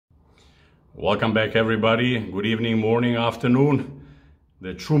Welcome back, everybody. Good evening, morning, afternoon.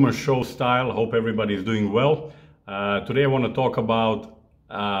 The Truman Show style. Hope everybody is doing well. Today I want to talk about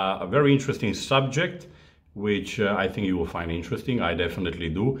a very interesting subject, which I think you will find interesting. I definitely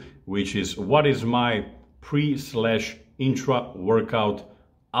do, which is what is my pre/intra workout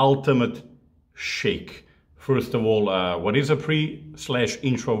ultimate shake. First of all, what is a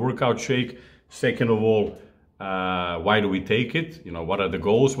pre/intra workout shake? Second of all, why do we take it? What are the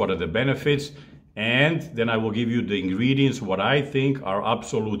goals? What are the benefits? And then I will give you the ingredients, what I think are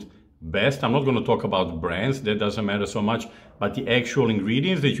absolute best. I'm not going to talk about brands, that doesn't matter so much, but the actual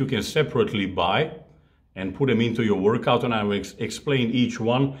ingredients that you can separately buy and put them into your workout, and I will explain each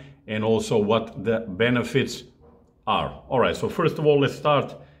one and also what the benefits are. All right, so first of all, let's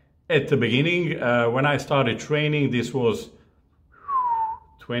start at the beginning. When I started training, this was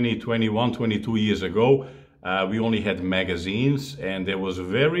 22 years ago. We only had magazines, and there was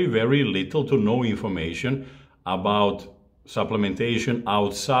very, very little to no information about supplementation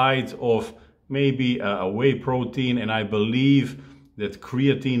outside of maybe a whey protein, and I believe that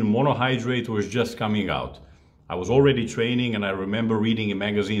creatine monohydrate was just coming out. I was already training, and I remember reading in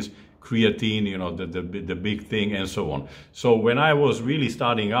magazines creatine, the big thing, and so on. So when I was really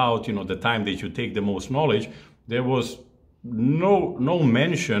starting out, the time that you take the most knowledge, there was no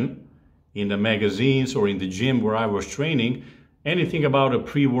mention in the magazines or in the gym where I was training anything about a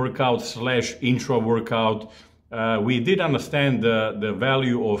pre-workout/intra workout. We did understand the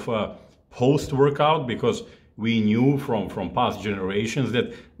value of post-workout, because we knew from past generations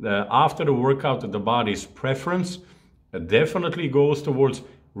that after the workout, the body's preference definitely goes towards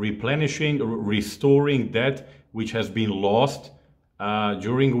replenishing, restoring that which has been lost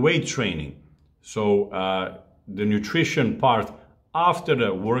during weight training. So the nutrition part after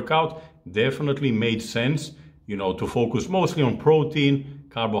the workout definitely made sense, to focus mostly on protein,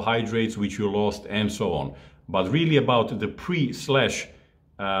 carbohydrates, which you lost, and so on. But really about the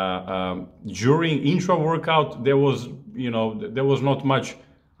during intra workout, there was not much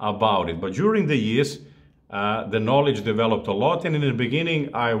about it. But during the years, the knowledge developed a lot. And in the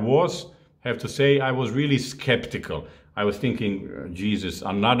beginning, I was really skeptical. I was thinking, Jesus,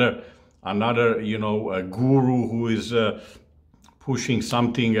 another guru who is pushing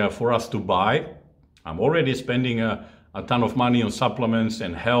something for us to buy. I'm already spending a ton of money on supplements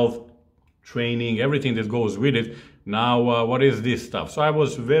and health, training, everything that goes with it. Now, what is this stuff? So I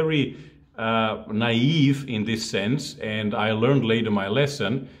was very naive in this sense, and I learned later my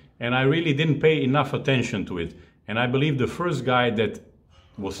lesson, and I really didn't pay enough attention to it. And I believe the first guy that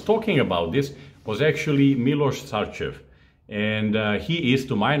was talking about this was actually Miloš Sarcev. And he is,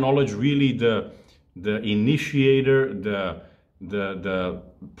 to my knowledge, really the initiator, the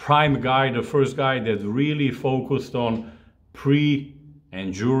prime guy, the first guy that really focused on pre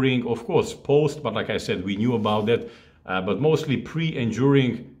and during, of course, post, but like I said, we knew about that, but mostly pre and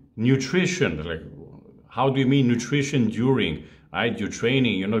during nutrition. Like, how do you mean nutrition during, right? You're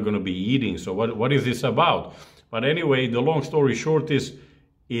training, you're not going to be eating. So what is this about? But anyway, the long story short is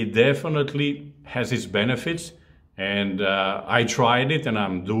it definitely has its benefits, and I tried it and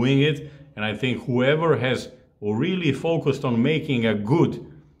I'm doing it. And I think whoever has really focused on making a good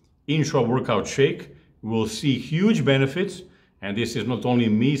intra-workout shake will see huge benefits. And this is not only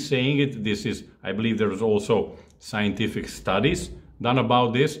me saying it, I believe there's also scientific studies done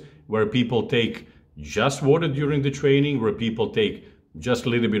about this, where people take just water during the training, where people take just a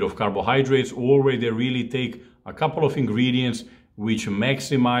little bit of carbohydrates, or where they really take a couple of ingredients which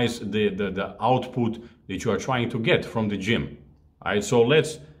maximize the output that you are trying to get from the gym. All right, so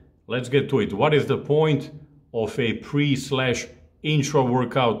let's get to it. What is the point of a pre/intra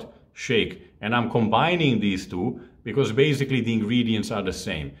workout shake? And I'm combining these two because basically the ingredients are the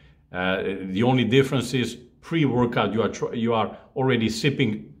same. The only difference is pre-workout you are already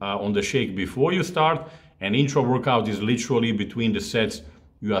sipping on the shake before you start, and intra workout is literally between the sets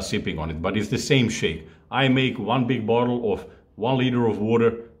you are sipping on it, but it's the same shake. I make one big bottle of 1 liter of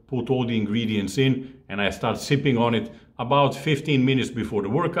water, put all the ingredients in, and I start sipping on it about 15 minutes before the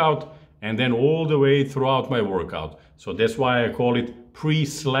workout, and then all the way throughout my workout. So that's why I call it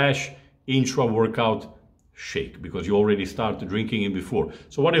pre/intra workout shake, because you already start drinking it before.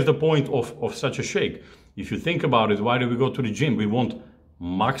 So what is the point of such a shake? If you think about it, why do we go to the gym? We want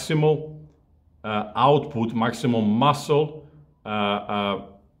maximal output, maximum muscle, how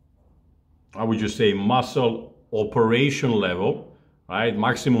would you say, muscle operation level, right?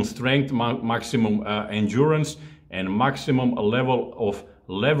 Maximum strength, maximum endurance, and maximum level of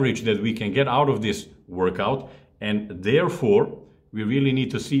leverage that we can get out of this workout. And therefore, we really need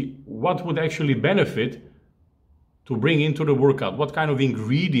to see what would actually benefit to bring into the workout, what kind of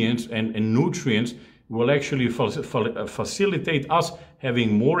ingredients and nutrients will actually facilitate us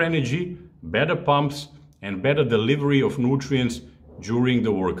having more energy, better pumps, and better delivery of nutrients during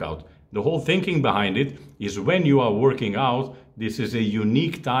the workout. The whole thinking behind it is when you are working out, this is a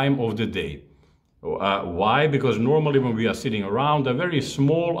unique time of the day. Why? Because normally when we are sitting around, a very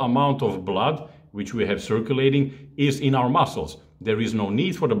small amount of blood, which we have circulating, is in our muscles. There is no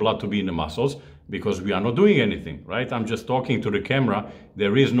need for the blood to be in the muscles because we are not doing anything, right? I'm just talking to the camera.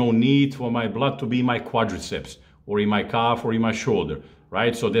 There is no need for my blood to be in my quadriceps or in my calf or in my shoulder,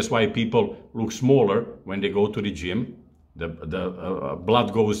 right? So that's why people look smaller when they go to the gym. The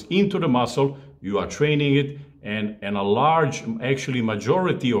blood goes into the muscle, you are training it, and a large, actually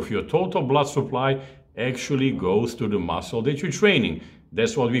majority of your total blood supply actually goes to the muscle that you're training.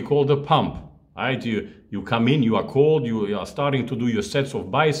 That's what we call the pump, right? You come in, you are cold, you are starting to do your sets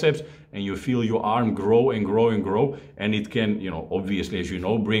of biceps, and you feel your arm grow and grow and grow, and it can, obviously, as you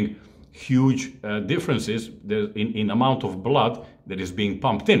know, bring huge differences in amount of blood that is being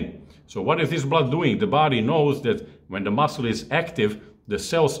pumped in. So what is this blood doing? The body knows that when the muscle is active, the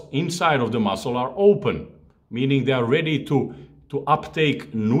cells inside of the muscle are open, meaning they are ready to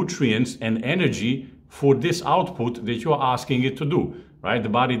uptake nutrients and energy for this output that you are asking it to do, right? The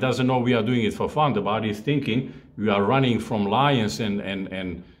body doesn't know we are doing it for fun. The body is thinking we are running from lions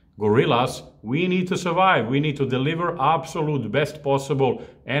and gorillas. We need to survive. We need to deliver absolute best possible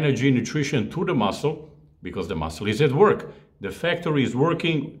energy, nutrition to the muscle because the muscle is at work. The factory is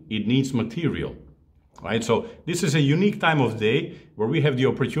working, it needs material, right? So this is a unique time of day where we have the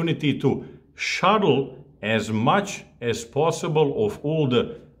opportunity to shuttle as much as possible of all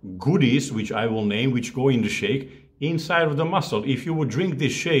the goodies, which I will name, which go in the shake, inside of the muscle. If you would drink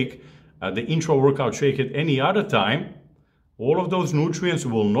this shake, the intra-workout shake at any other time, all of those nutrients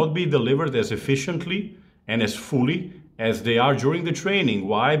will not be delivered as efficiently and as fully as they are during the training.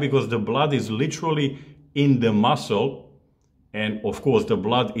 Why? Because the blood is literally in the muscle. And of course, the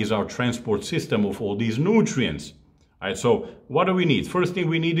blood is our transport system of all these nutrients. All right, so what do we need? First thing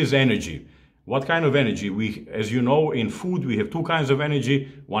we need is energy. What kind of energy? As you know, in food, we have two kinds of energy.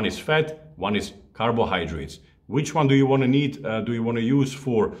 One is fat, one is carbohydrates. Which one do you want to need? Do you want to use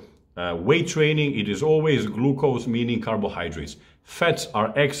for weight training? It is always glucose, meaning carbohydrates. Fats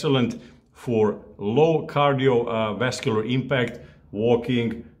are excellent for low cardiovascular impact,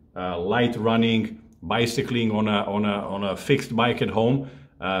 walking, light running, bicycling on a fixed bike at home.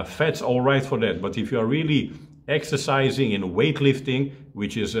 Fats all right for that. But if you are really exercising in weightlifting,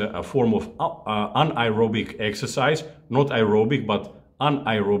 which is a form of anaerobic exercise, not aerobic, but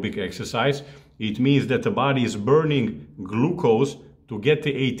anaerobic exercise, it means that the body is burning glucose to get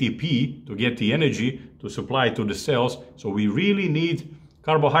the ATP, to get the energy to supply to the cells. So we really need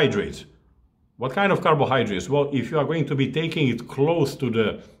carbohydrates. What kind of carbohydrates? Well, if you are going to be taking it close to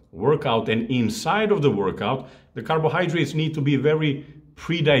the workout and inside of the workout, the carbohydrates need to be very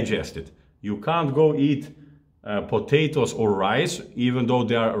pre-digested. You can't go eat potatoes or rice, even though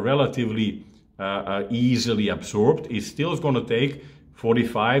they are relatively easily absorbed. It still is going to take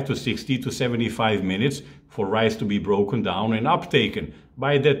 45 to 60 to 75 minutes for rice to be broken down and uptaken.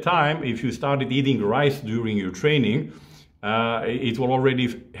 By that time, if you started eating rice during your training, it will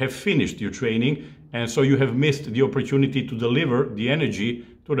already have finished your training, and so you have missed the opportunity to deliver the energy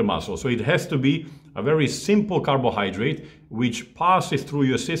to the muscle. So it has to be a very simple carbohydrate which passes through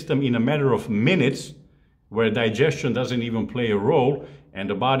your system in a matter of minutes, where digestion doesn't even play a role and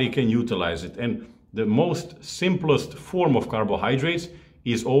the body can utilize it. And the most simplest form of carbohydrates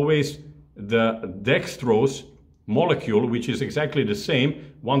is always the dextrose molecule, which is exactly the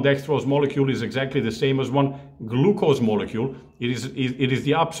same. One dextrose molecule is exactly the same as one glucose molecule. It is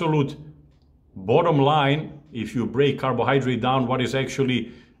the absolute bottom line. If you break carbohydrate down, what is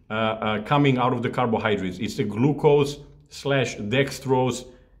actually coming out of the carbohydrates? It's the glucose / dextrose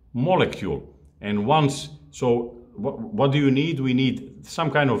molecule. And so what do you need? We need some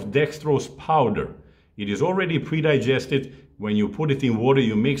kind of dextrose powder. It is already pre-digested. When you put it in water,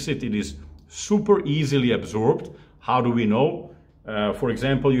 you mix it, it is super easily absorbed. How do we know? For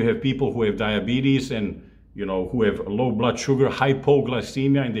example, you have people who have diabetes and who have low blood sugar,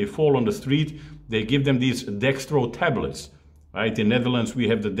 hypoglycemia, and they fall on the street. They give them these dextro tablets, right? In Netherlands, we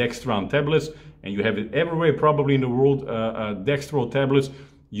have the Dextran tablets, and you have it everywhere probably in the world, dextro tablets.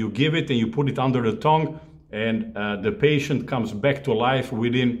 You give it and you put it under the tongue, and the patient comes back to life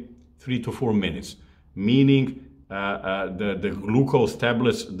within 3 to 4 minutes, meaning the glucose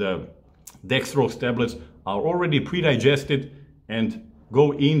tablets, the dextrose tablets are already pre-digested and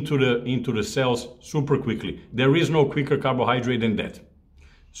go into the cells super quickly. There is no quicker carbohydrate than that.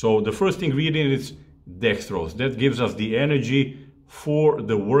 So the first ingredient is dextrose. That gives us the energy for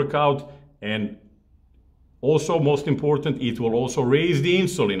the workout, and also, most important, it will also raise the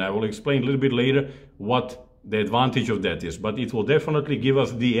insulin. I will explain a little bit later what the advantage of that is, but it will definitely give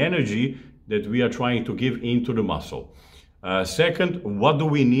us the energy that we are trying to give into the muscle. Second, what do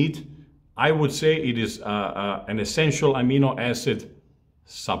we need? I would say it is an essential amino acid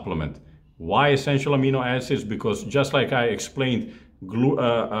supplement. Why essential amino acids? Because just like I explained,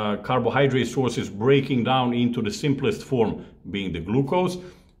 carbohydrate sources breaking down into the simplest form being the glucose.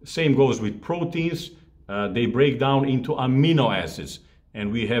 Same goes with proteins. They break down into amino acids,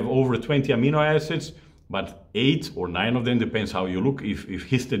 and we have over 20 amino acids, but 8 or 9 of them, depends how you look, if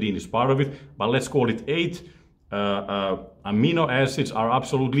histidine is part of it, but let's call it 8. Amino acids are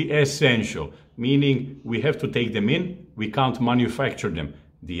absolutely essential, meaning we have to take them in, we can't manufacture them.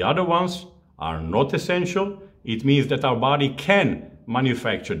 The other ones are not essential. It means that our body can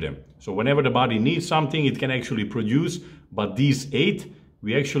manufacture them. So whenever the body needs something, it can actually produce, but these 8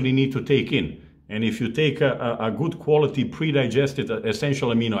 we actually need to take in. And if you take a good quality pre-digested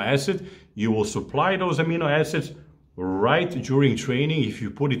essential amino acid, you will supply those amino acids right during training. If you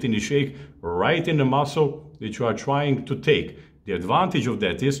put it in the shake, right in the muscle that you are trying to take. The advantage of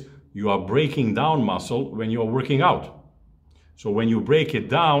that is you are breaking down muscle when you are working out. So when you break it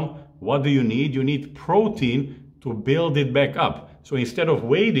down, what do you need? You need protein to build it back up. So instead of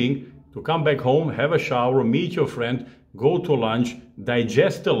waiting to come back home, have a shower, meet your friend, go to lunch,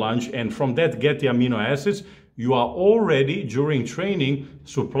 digest the lunch, and from that get the amino acids, you are already during training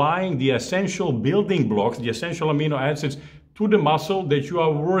supplying the essential building blocks, the essential amino acids to the muscle that you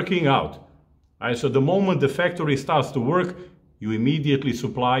are working out. Right, so the moment the factory starts to work, you immediately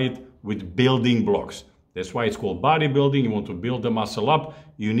supply it with building blocks. That's why it's called bodybuilding. You want to build the muscle up,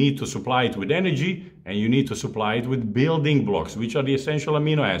 you need to supply it with energy, and you need to supply it with building blocks, which are the essential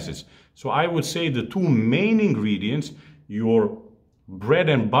amino acids. So I would say the two main ingredients, your bread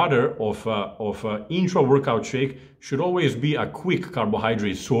and butter of intra-workout shake, should always be a quick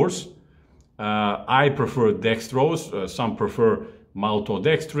carbohydrate source. I prefer dextrose, some prefer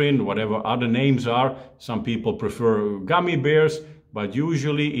maltodextrin, whatever other names are. Some people prefer gummy bears, but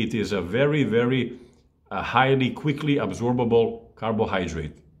usually it is a very highly quickly absorbable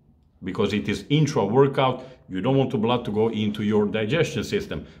carbohydrate, because it is intra-workout. You don't want the blood to go into your digestion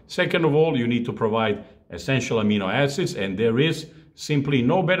system. Second of all, you need to provide essential amino acids, and there is simply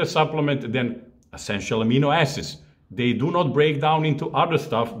no better supplement than essential amino acids. They do not break down into other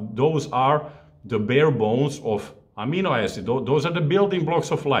stuff. Those are the bare bones of amino acid. Those are the building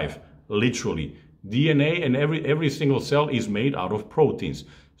blocks of life, literally. DNA and every single cell is made out of proteins.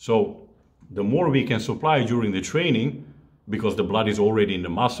 So the more we can supply during the training, because the blood is already in the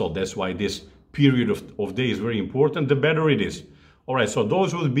muscle, that's why this period of day is very important, the better it is. All right, so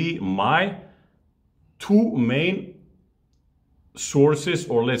those would be my two main sources,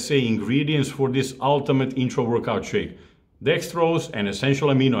 or let's say ingredients, for this ultimate intra-workout shake: dextrose and essential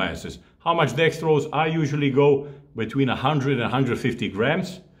amino acids. How much dextrose? I usually go between 100 and 150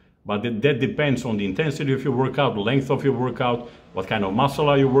 grams, but that depends on the intensity of your workout, the length of your workout, what kind of muscle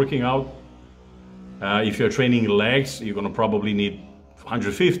are you working out. If you're training legs, you're going to probably need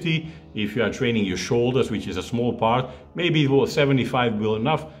 150. If you are training your shoulders, which is a small part, maybe 75 will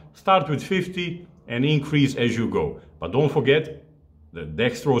enough. Start with 50 and increase as you go. But don't forget, the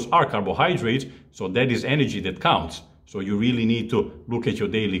dextrose are carbohydrates, so that is energy that counts. So you really need to look at your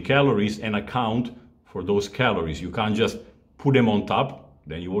daily calories and account for those calories. You can't just put them on top,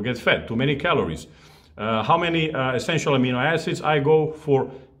 then you will get fat. Too many calories. How many essential amino acids? I go for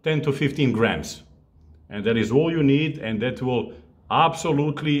 10 to 15 grams. And that is all you need, and that will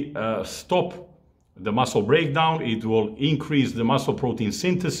absolutely stop the muscle breakdown. It will increase the muscle protein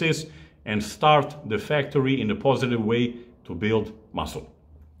synthesis and start the factory in a positive way to build muscle.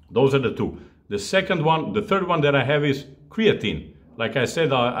 Those are the two. The third one that I have is creatine. Like I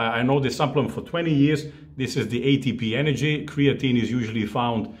said, I know this supplement for 20 years. This is the ATP energy. Creatine is usually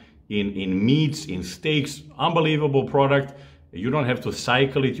found in meats, in steaks. Unbelievable product. You don't have to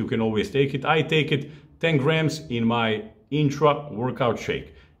cycle it. You can always take it. I take it 10 grams in my intra-workout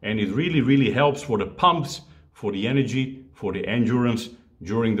shake. And it really helps for the pumps, for the energy, for the endurance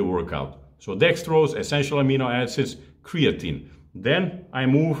during the workout. So dextrose, essential amino acids, creatine. Then I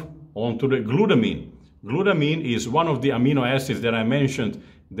move on to the glutamine. Glutamine is one of the amino acids that I mentioned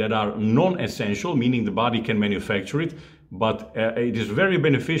that are non-essential, meaning the body can manufacture it, but it is very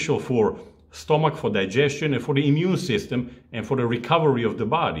beneficial for stomach, for digestion, and for the immune system, and for the recovery of the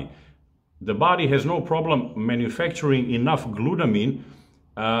body. The body has no problem manufacturing enough glutamine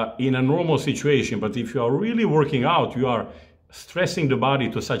in a normal situation, but if you are really working out, you are stressing the body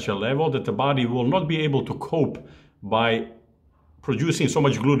to such a level that the body will not be able to cope by producing so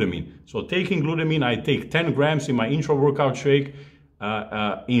much glutamine. So taking glutamine, I take 10 grams in my intra-workout shake,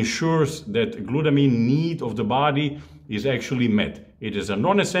 ensures that glutamine need of the body is actually met. It is a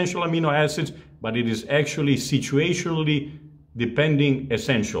non-essential amino acid, but it is actually situationally depending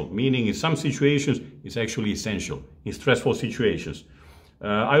essential, meaning in some situations it's actually essential, in stressful situations.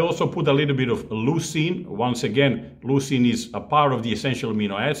 I also put a little bit of leucine. Once again, leucine is a part of the essential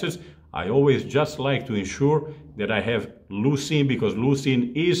amino acids. I always just like to ensure that I have leucine, because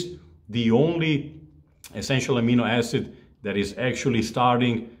leucine is the only essential amino acid that is actually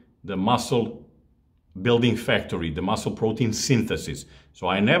starting the muscle building factory, the muscle protein synthesis. So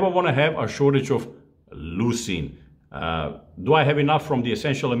I never want to have a shortage of leucine. Do I have enough from the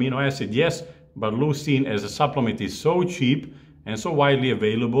essential amino acid? Yes, but leucine as a supplement is so cheap and so widely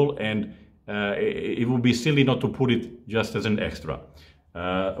available, and it would be silly not to put it just as an extra.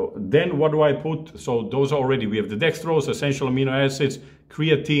 Then what do I put? So those are already, we have the dextrose, essential amino acids,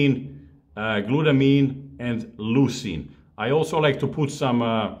 creatine, glutamine, and leucine. I also like to put some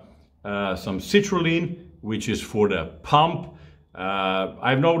citrulline, which is for the pump.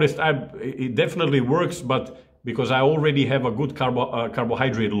 I've noticed it definitely works, but because I already have a good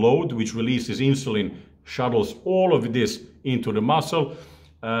carbohydrate load, which releases insulin, shuttles all of this into the muscle.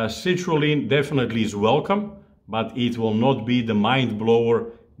 Citrulline definitely is welcome, but it will not be the mind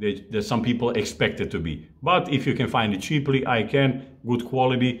blower that some people expect it to be. But if you can find it cheaply, I can, good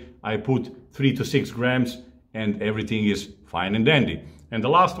quality. I put 3 to 6 grams and everything is fine and dandy. And the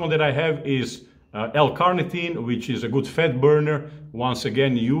last one that I have is L-carnitine, which is a good fat burner. Once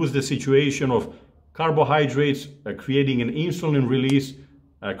again, use the situation of carbohydrates creating an insulin release,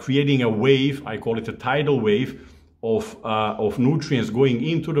 creating a wave, I call it a tidal wave, of nutrients going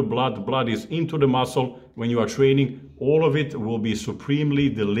into the blood. Blood is into the muscle. When you are training, all of it will be supremely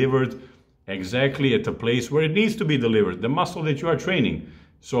delivered exactly at the place where it needs to be delivered, the muscle that you are training.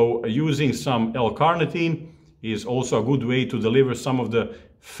 So using some L-carnitine is also a good way to deliver some of the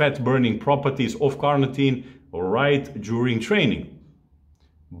fat burning properties of carnitine right during training.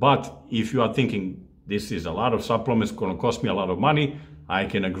 But if you are thinking this is a lot of supplements, going to cost me a lot of money, I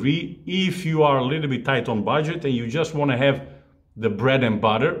can agree. If you are a little bit tight on budget and you just want to have the bread and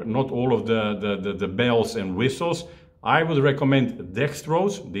butter, not all of the bells and whistles, I would recommend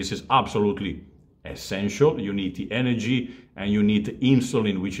dextrose. This is absolutely essential. You need the energy and you need the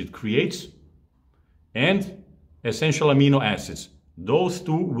insulin which it creates, and essential amino acids. Those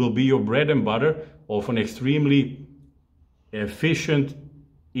two will be your bread and butter of an extremely efficient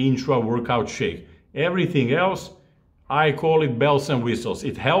intra-workout shake. Everything else, I call it bells and whistles.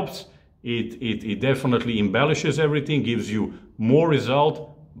 It helps, it definitely embellishes everything, gives you more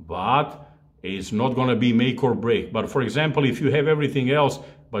result, but it's not going to be make or break. But for example, if you have everything else,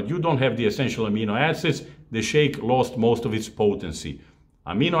 but you don't have the essential amino acids, the shake lost most of its potency.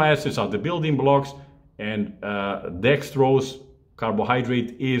 Amino acids are the building blocks, and dextrose,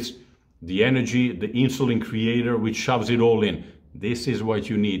 carbohydrate, is the energy, the insulin creator, which shoves it all in. This is what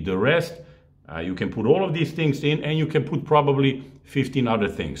you need. The rest, you can put all of these things in, and you can put probably 15 other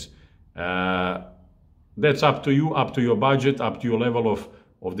things. That's up to you, up to your budget, up to your level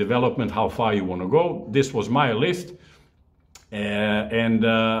of development, how far you want to go. This was my list.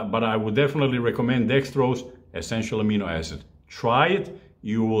 But I would definitely recommend dextrose, essential amino acid. Try it.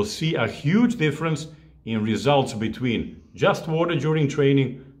 You will see a huge difference in results between just water during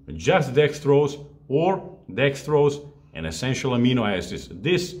training, just dextrose, or dextrose and essential amino acids.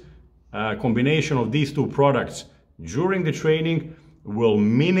 This combination of these two products during the training will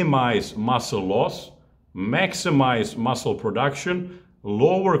minimize muscle loss, maximize muscle production,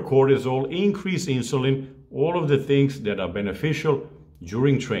 lower cortisol, increase insulin, all of the things that are beneficial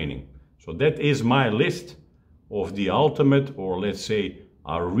during training. So that is my list of the ultimate, or let's say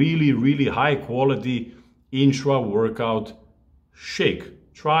a really, really high quality intra-workout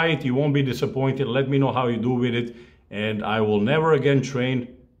shake. Try it, you won't be disappointed. Let me know how you do with it. And I will never again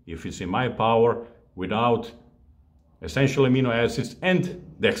train, if it's in my power, without essential amino acids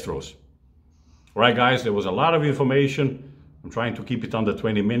and dextrose. All right, guys, there was a lot of information. I'm trying to keep it under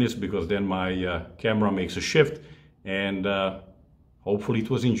 20 minutes because then my camera makes a shift. And hopefully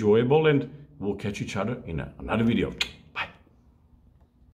it was enjoyable, and we'll catch each other in another video.